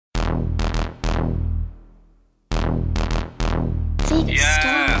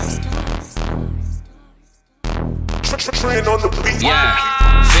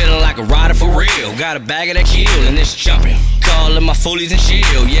Feeling like a rider for real. Got a bag of that kill and it's jumping. Calling my foolies and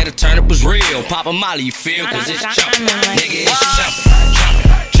chill. Yeah, the turnip was real. Pop a molly, you feel? Cause it's jumping. Nigga, it's jumping. Jumping,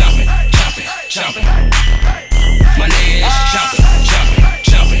 jumping, jumping, jumping. My nigga, it's jumping, jumping,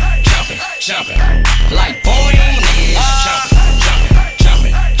 jumping, jumping, jumping. Like boing, nigga, it's jumping, jumping,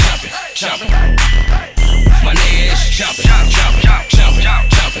 jumping, jumping, jumping. My nigga, it's jumping, jumping, jumping,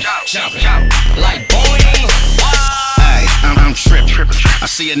 jumping, jumping. Like boing. I'm trippin'. I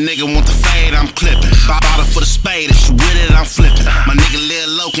see a nigga want the fade, I'm clippin'. Bottle for the spade, if she with it, I'm flippin'. My nigga Lil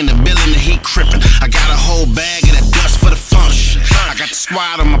Loc in the building and he crippin'. I got a whole bag of that dust for the function. I got the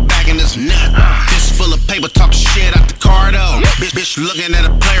squad on my back and this nut. Fist full of paper, talkin' shit out the car though. Bitch looking at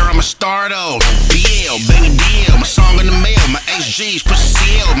a player, I'm a star though. BL, bang a deal, my song in the mail. My HGs push the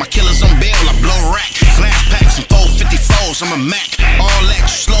CL, my killers on bail. I blow rack, glass packs and 454s, I'm a Mac. All that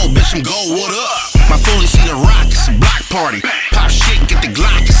slow, bitch, I'm gold, what up? My foolies see the rock, it's a block party. Pop shit, get the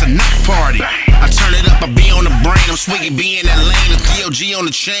Glock, it's a knock party. I turn it up, I be on the brain. I'm swiggy, be in that lane, a DOG on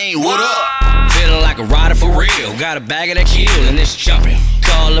the chain, what up? Feeling like a rider for real. Got a bag of that kill and it's jumping.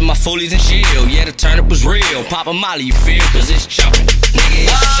 Calling my foolies and chill. Yeah, the turnip was real. Pop a molly, you feel? Cause it's jumping. Nigga,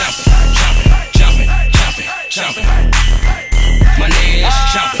 it's jumping, jumping, jumping, jumping, jumping. My nigga, it's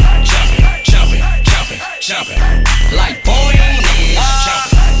jumping, jumping, jumping, jumping, jumping. Like boing, nigga, it's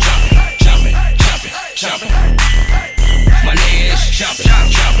jumping, jumping, jumping, jumping, jumping. My nigga, it's jumping,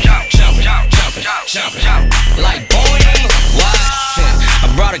 jumping, jumping, jumping, jumping. Like boing. What? I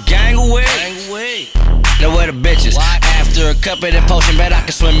brought a gang away. Now where the bitches? After a cup of that potion, bet I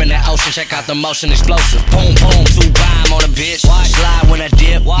can swim in that ocean. Check out the motion, explosive. Boom, boom, 2 bomb on a bitch. Slide when I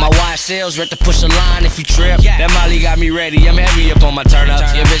dip. My wide sails, ready to push the line if you trip. That molly got me ready, I'm heavy up on my turn up.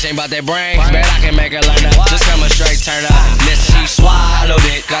 Your bitch ain't about that brain, bet I can make her learn up. Just come a straight turn up. Listen, she swallowed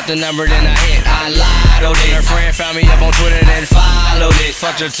it. Got the number, then I hit. I lied on it. Her friend found me up on Twitter, then followed it.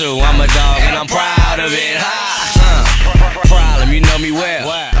 Fucked her too, I'm a dog and I'm proud of it. Problem, you know me well.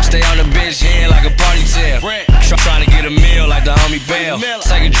 Stay on the bitch head like a party tail. Trying to get a meal like the homie Bell.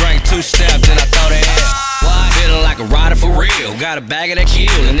 Take a drink, 2 steps, then I throw the hell. Feeling like a rider for real. Got a bag of that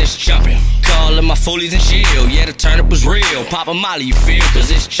kill and it's jumping. Calling my foolies and chill. Yeah, the turnip was real. Pop a molly, you feel? Cause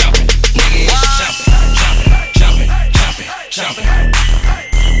it's jumping. Nigga, it's jumping, jumping, jumping, jumping, jumping.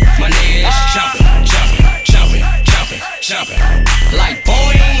 My nigga, it's jumping, jumping, jumping, jumping, jumping. Like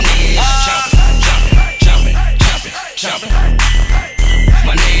boing, nigga, it's jumping, jumping, jumping, jumping, jumping.